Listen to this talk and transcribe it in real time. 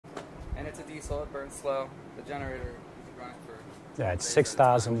diesel, it burns slow. The generator is running for... Yeah, it's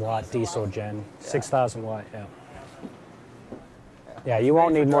 6,000 watt diesel gen. 6,000 watt, yeah. Yeah, you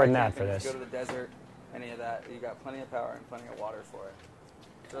won't need more than that for this. Go to the desert, any of that. You got plenty of power and plenty of water for it.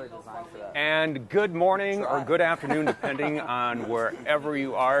 It's really designed for that. And good morning or good afternoon, depending on wherever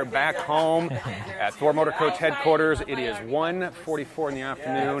you are. Back home at Thor Motor Coach headquarters, it is 1:44 in the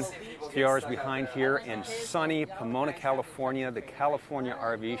afternoon. A few hours behind here in sunny Pomona, California, the California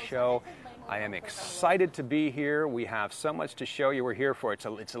RV Show. I am excited to be here. We have so much to show you. We're here for it's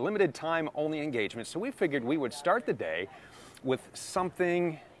a limited time only engagement. So we figured we would start the day with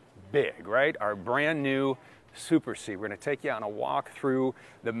something big, right? Our brand new Super C. We're going to take you on a walk through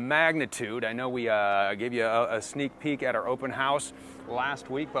the magnitude. I know we gave you a sneak peek at our open house last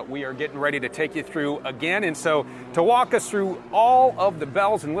week, but we are getting ready to take you through again. And so to walk us through all of the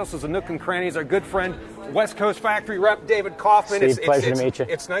bells and whistles and nook and crannies, our good friend, West Coast Factory Rep David Kaufman. Steve, pleasure to meet you.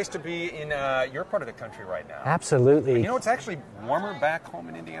 It's nice to be in your part of the country right now. Absolutely. And you know, it's actually warmer back home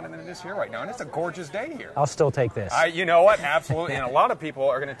in Indiana than it is here right now, and it's a gorgeous day here. I'll still take this. You know what? Absolutely. And a lot of people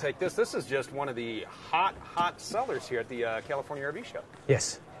are going to take this. This is just one of the hot sellers here at the California RV Show.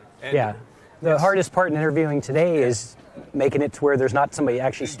 Yes. And yeah. The hardest part in interviewing today is making it to where there's not somebody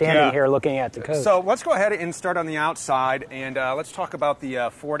actually standing here looking at the coach. So let's go ahead and start on the outside, and let's talk about the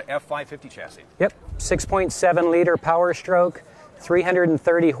Ford F550 chassis. Yep, 6.7 liter Power Stroke,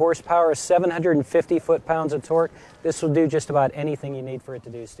 330 horsepower, 750 foot-pounds of torque. This will do just about anything you need for it to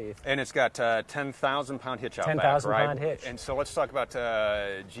do, Steve. And it's got 10,000 pound hitch out back, 10,000 right? pound hitch. And so let's talk about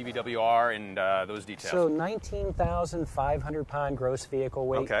GVWR and those details. So 19,500 pound gross vehicle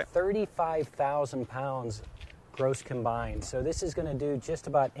weight, 35,000 pounds gross combined. So this is going to do just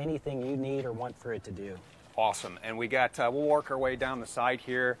about anything you need or want for it to do. Awesome. And we got, we'll work our way down the side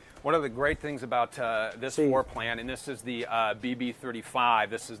here. One of the great things about this floor plan, and this is the BB35,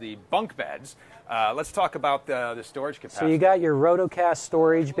 this is the bunk beds. Let's talk about the storage capacity. So you got your Rotocast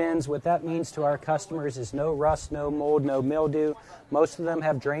storage bins. What that means to our customers is no rust, no mold, no mildew. Most of them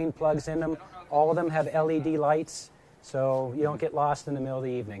have drain plugs in them. All of them have LED lights, so you don't get lost in the middle of the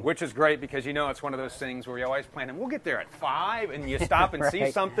evening. Which is great because, you know, it's one of those things where you always plan, and we'll get there at 5, and you stop and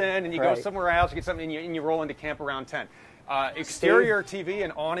see something, and you go somewhere else, you get something, and you roll into camp around 10. Exterior TV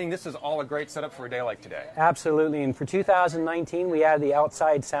and awning, this is all a great setup for a day like today. Absolutely, and for 2019, we added the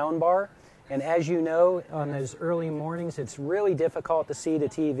outside sound bar. And as you know, on those early mornings, it's really difficult to see the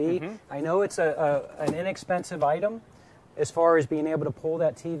TV. I know it's an inexpensive item as far as being able to pull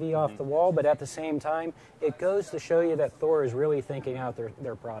that TV off the wall, but at the same time, it goes to show you that Thor is really thinking out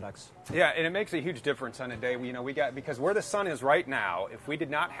their products. Yeah, and it makes a huge difference on a day. You know, because where the sun is right now, if we did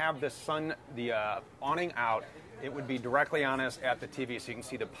not have the sun, the awning out, it would be directly on us at the TV. So you can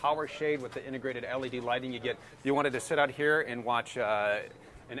see the power shade with the integrated LED lighting you get. If you wanted to sit out here and watch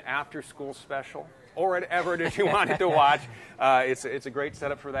an after-school special, or whatever it is you wanted to watch. It's a great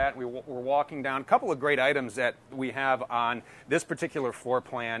setup for that. We're walking down. A couple of great items that we have on this particular floor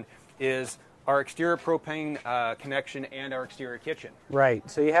plan is our exterior propane connection and our exterior kitchen. Right.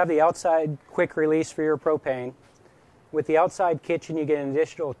 So you have the outside quick release for your propane. With the outside kitchen, you get an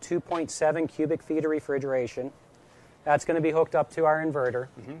additional 2.7 cubic feet of refrigeration. That's going to be hooked up to our inverter.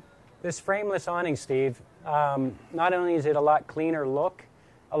 This frameless awning, Steve, not only is it a lot cleaner look,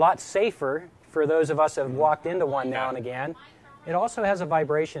 a lot safer for those of us that have walked into one now and again. It also has a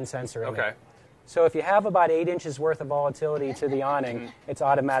vibration sensor in it. So if you have about 8 inches worth of volatility to the awning, it's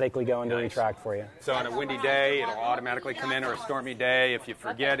automatically going to retract for you. So on a windy day, it'll automatically come in, or a stormy day if you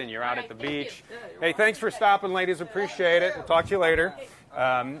forget and you're out at the beach. Hey, thanks for stopping, ladies. Appreciate it. We'll talk to you later.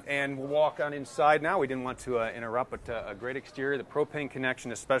 And we'll walk on inside now. We didn't want to interrupt, but a great exterior. The propane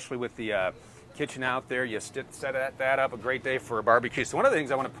connection, especially with the kitchen out there, you set that up, a great day for a barbecue. So one of the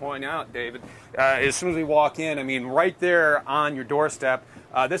things I want to point out, David, as soon as we walk in, I mean, right there on your doorstep,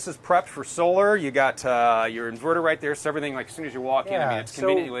 this is prepped for solar. You got your inverter right there, so everything, like as soon as you walk in, I mean, it's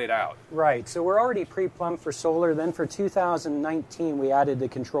conveniently laid out. Right, so we're already pre-plumbed for solar. Then for 2019, we added the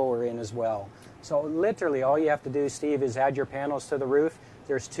controller in as well. So literally all you have to do, Steve, is add your panels to the roof.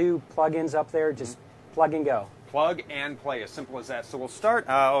 There's 2 plug-ins up there, just plug and go. Plug and play, as simple as that. So we'll start.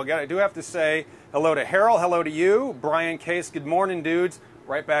 I do have to say hello to Harold, hello to you. Brian Case, good morning, dudes.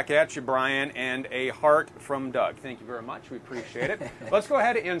 Right back at you, Brian, and a heart from Doug. Thank you very much. We appreciate it. Let's go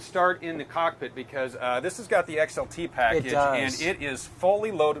ahead and start in the cockpit because this has got the XLT package. It does. And it is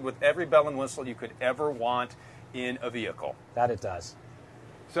fully loaded with every bell and whistle you could ever want in a vehicle. That it does.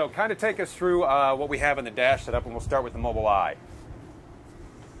 So kind of take us through what we have in the dash setup, and we'll start with the Mobileye.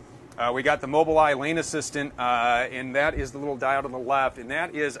 We got the Mobileye Lane Assistant, and that is the little dial to the left, and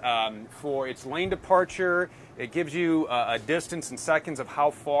that is for its lane departure It gives you a distance in seconds of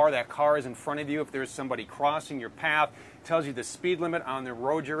how far that car is in front of you if there's somebody crossing your path. It tells you the speed limit on the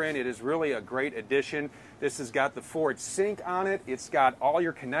road you're in. It is really a great addition. This has got the Ford Sync on it. It's got all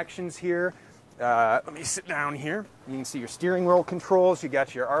your connections here. Let me sit down here. You can see your steering wheel controls. You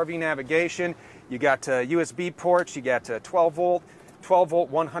got your RV navigation. You got USB ports. You got 12 volt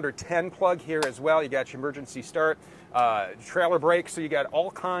 110 plug here as well. You got your emergency start, trailer brake. So you got all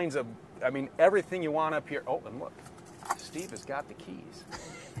kinds of, everything you want up here. Oh, and look, Steve has got the keys.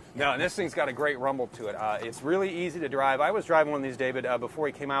 No, and this thing's got a great rumble to it. It's really easy to drive. I was driving one of these, David, before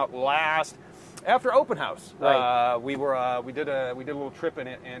he came out after open house. Right. We did a little trip in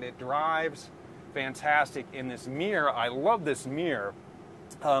it, and it drives fantastic. In this mirror, I love this mirror.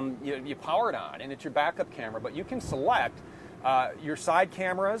 You power it on, and it's your backup camera, but you can select your side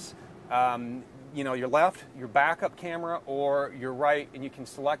cameras, your left, your backup camera, or your right, and you can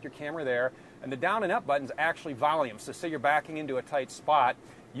select your camera there. And the down and up button's actually volume. So say you're backing into a tight spot,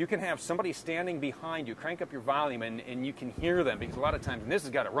 you can have somebody standing behind you, crank up your volume, and you can hear them, because a lot of times, and this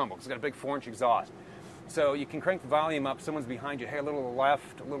has got a rumble, it's got a big 4-inch exhaust. So you can crank the volume up, someone's behind you, hey, a little to the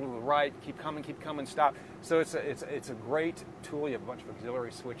left, a little to the right, keep coming, stop. So it's a great tool. You have a bunch of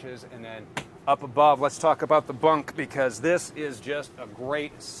auxiliary switches, and then up above, let's talk about the bunk, because this is just a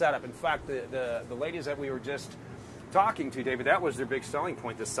great setup. In fact, the ladies that we were just talking to, David, that was their big selling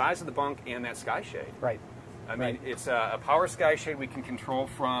point, the size of the bunk and that sky shade. Right. It's a power sky shade we can control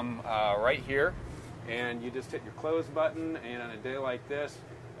from right here, and you just hit your close button, and on a day like this,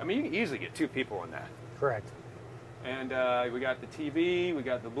 you can easily get 2 people in that. Correct. And we got the TV, we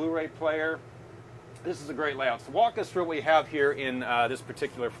got the Blu-ray player. This is a great layout. So walk us through what we have here in this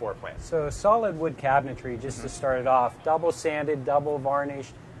particular floor plan. So solid wood cabinetry, just to start it off. Double sanded, double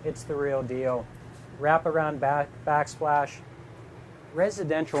varnished. It's the real deal. Wraparound backsplash.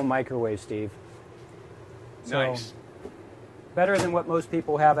 Residential microwave, Steve. So, nice. Better than what most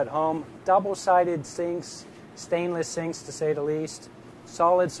people have at home. Double-sided sinks, stainless sinks to say the least.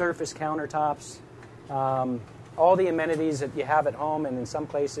 Solid surface countertops. All the amenities that you have at home, and in some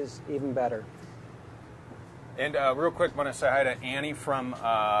places, even better. And real quick, I want to say hi to Annie from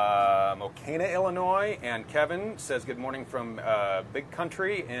Mokena, Illinois, and Kevin says good morning from Big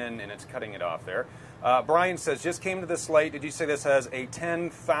Country, and it's cutting it off there. Brian says, just came to this late. Did you say this has a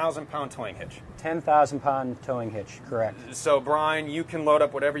 10,000-pound towing hitch? 10,000-pound towing hitch, correct. So, Brian, you can load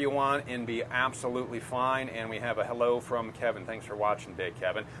up whatever you want and be absolutely fine. And we have a hello from Kevin. Thanks for watching today,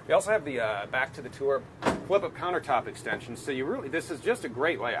 Kevin. We also have the back to the tour flip-up countertop extension. So this is just a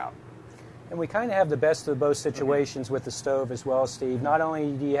great layout. And we kind of have the best of both situations with the stove as well, Steve. Not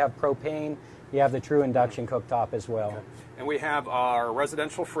only do you have propane, you have the true induction cooktop as well. Okay. And we have our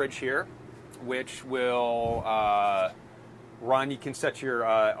residential fridge here, which will run. You can set your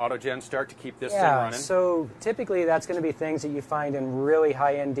auto-gen start to keep this thing running. So typically that's going to be things that you find in really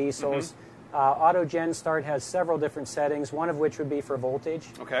high-end diesels. Auto-gen start has several different settings, one of which would be for voltage.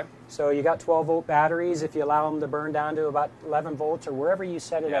 Okay. So you got 12-volt batteries. If you allow them to burn down to about 11 volts or wherever you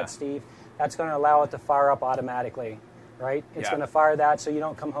set it at, Steve, that's going to allow it to fire up automatically. Right? It's going to fire that so you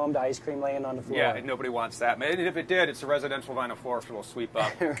don't come home to ice cream laying on the floor. Yeah, nobody wants that. And if it did, it's a residential vinyl floor, so it'll sweep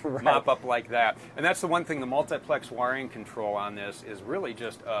up, right. mop up like that. And that's the one thing, the multiplex wiring control on this is really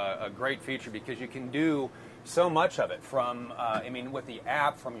just a great feature, because you can do so much of it from, with the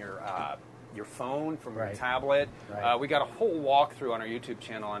app, from your phone, from your tablet. Right. We got a whole walkthrough on our YouTube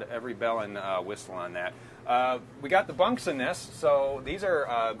channel on every bell and whistle on that. We got the bunks in this, so these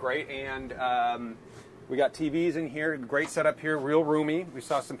are great, and we got TVs in here, great setup here, real roomy. We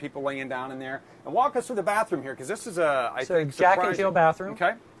saw some people laying down in there. And walk us through the bathroom here, because this is I think, Jack surprising. and Jill bathroom.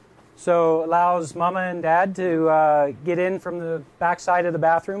 Okay. So allows Mama and Dad to get in from the back side of the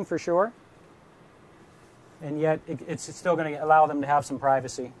bathroom for sure. And yet it's still going to allow them to have some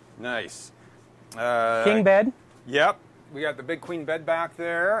privacy. Nice. King bed. Yep. We got the big queen bed back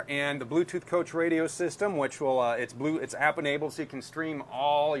there, and the Bluetooth coach radio system, which will it's app enabled, so you can stream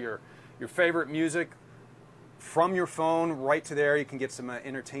all your favorite music from your phone right to there. You can get some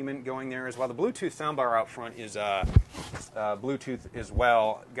entertainment going there as well. The Bluetooth soundbar out front is Bluetooth as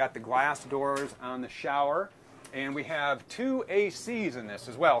well. Got the glass doors on the shower, and we have 2 ACs in this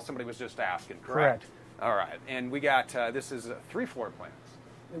as well. Somebody was just asking, correct? All right, and we got this is 3 floor plans.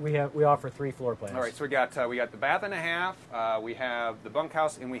 We offer 3 floor plans. All right, so we got the bath and a half, we have the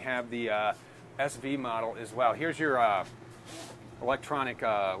bunkhouse, and we have the SV model as well. Here's your electronic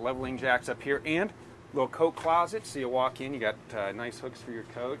leveling jacks up here, and little coat closet. So you walk in, you got nice hooks for your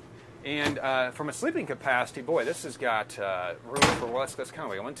coat. And from a sleeping capacity, boy, this has got room for let's kind of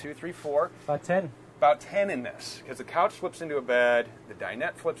like 1, 2, 3, 4. About 10. About 10 in this, because the couch flips into a bed, the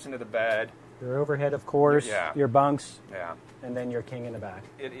dinette flips into the bed, Your overhead, of course, Yeah. your bunks, Yeah. and then your king in the back.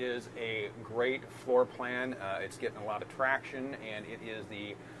 It is a great floor plan. It's getting a lot of traction, and it is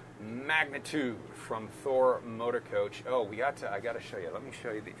the Magnitude from Thor Motor Coach. Oh, I got to show you. Let me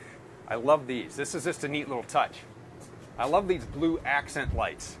show you I love these. This is just a neat little touch. I love these blue accent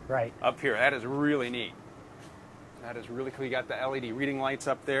lights Right. up here. That is really neat. That is really cool. You got the LED reading lights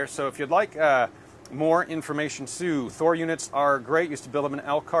up there. So if you'd like more information, Sue, Thor units are great. Used to build them in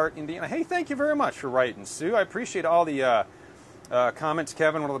Elkhart, Indiana. Hey, thank you very much for writing, Sue. I appreciate all the comments,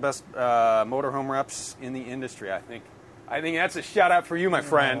 Kevin. One of the best motorhome reps in the industry, I think. I think that's a shout out for you, my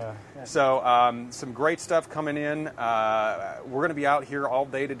friend. Yeah. So some great stuff coming in. We're going to be out here all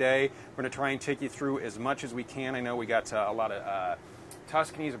day today. We're going to try and take you through as much as we can. I know we got a lot of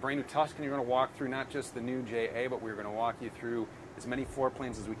Tuscany's, a brand new Tuscany. We're going to walk through not just the new JA, but we're going to walk you through as many floor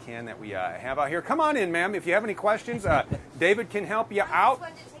plans as we can that we have out here. Come on in, ma'am. If you have any questions, David can help you out.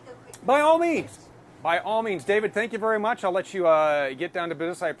 By all means. By all means. David, thank you very much. I'll let you get down to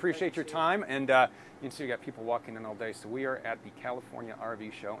business. I appreciate your time. And you can see we got people walking in all day. So we are at the California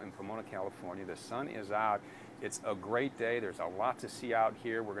RV Show in Pomona, California. The sun is out. It's a great day. There's a lot to see out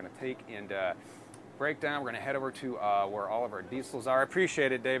here. We're going to take and break down. We're going to head over to where all of our diesels are. I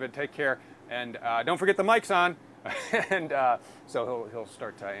appreciate it, David. Take care. And don't forget the mic's on. And so he'll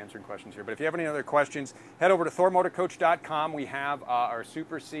start answering questions here. But if you have any other questions, head over to thormotorcoach.com. We have our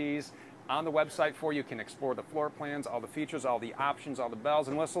Super Cs on the website for you. You can explore the floor plans, all the features, all the options, all the bells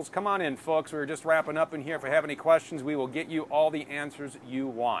and whistles. Come on in, folks. We're just wrapping up in here. If you have any questions, we will get you all the answers you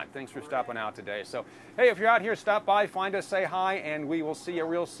want. Thanks for stopping out today. So, hey, if you're out here, stop by, find us, say hi, and we will see you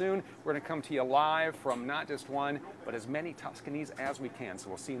real soon. We're going to come to you live from not just one, but as many Tuscanies as we can. So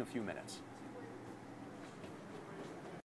we'll see you in a few minutes.